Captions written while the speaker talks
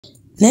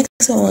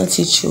Next, I want to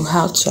teach you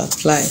how to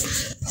apply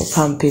for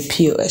Palmpay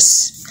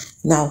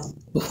POS. Now,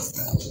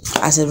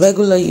 as a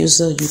regular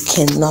user, you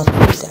cannot do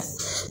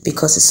that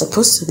because it's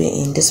supposed to be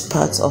in this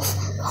part of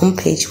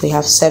homepage. We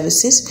have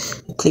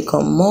services. You click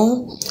on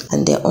more,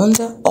 and then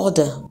under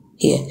order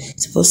here, you're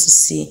supposed to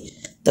see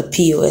the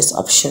POS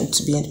option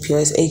to be in the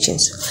POS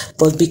agents.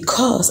 But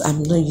because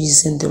I'm not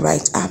using the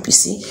right app, you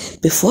see,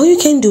 before you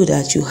can do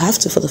that, you have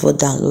to first of all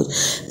download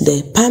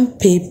the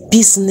Palmpay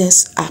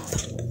business app,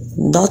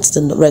 not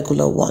the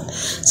regular one.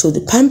 So the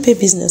Palmpay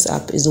business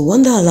app is the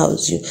one that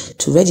allows you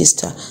to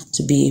register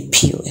to be a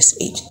POS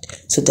agent.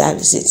 So that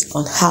is it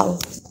on how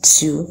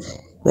to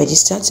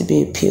register to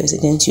be a POS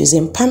agent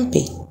using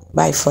Palmpay.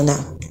 Bye for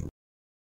now.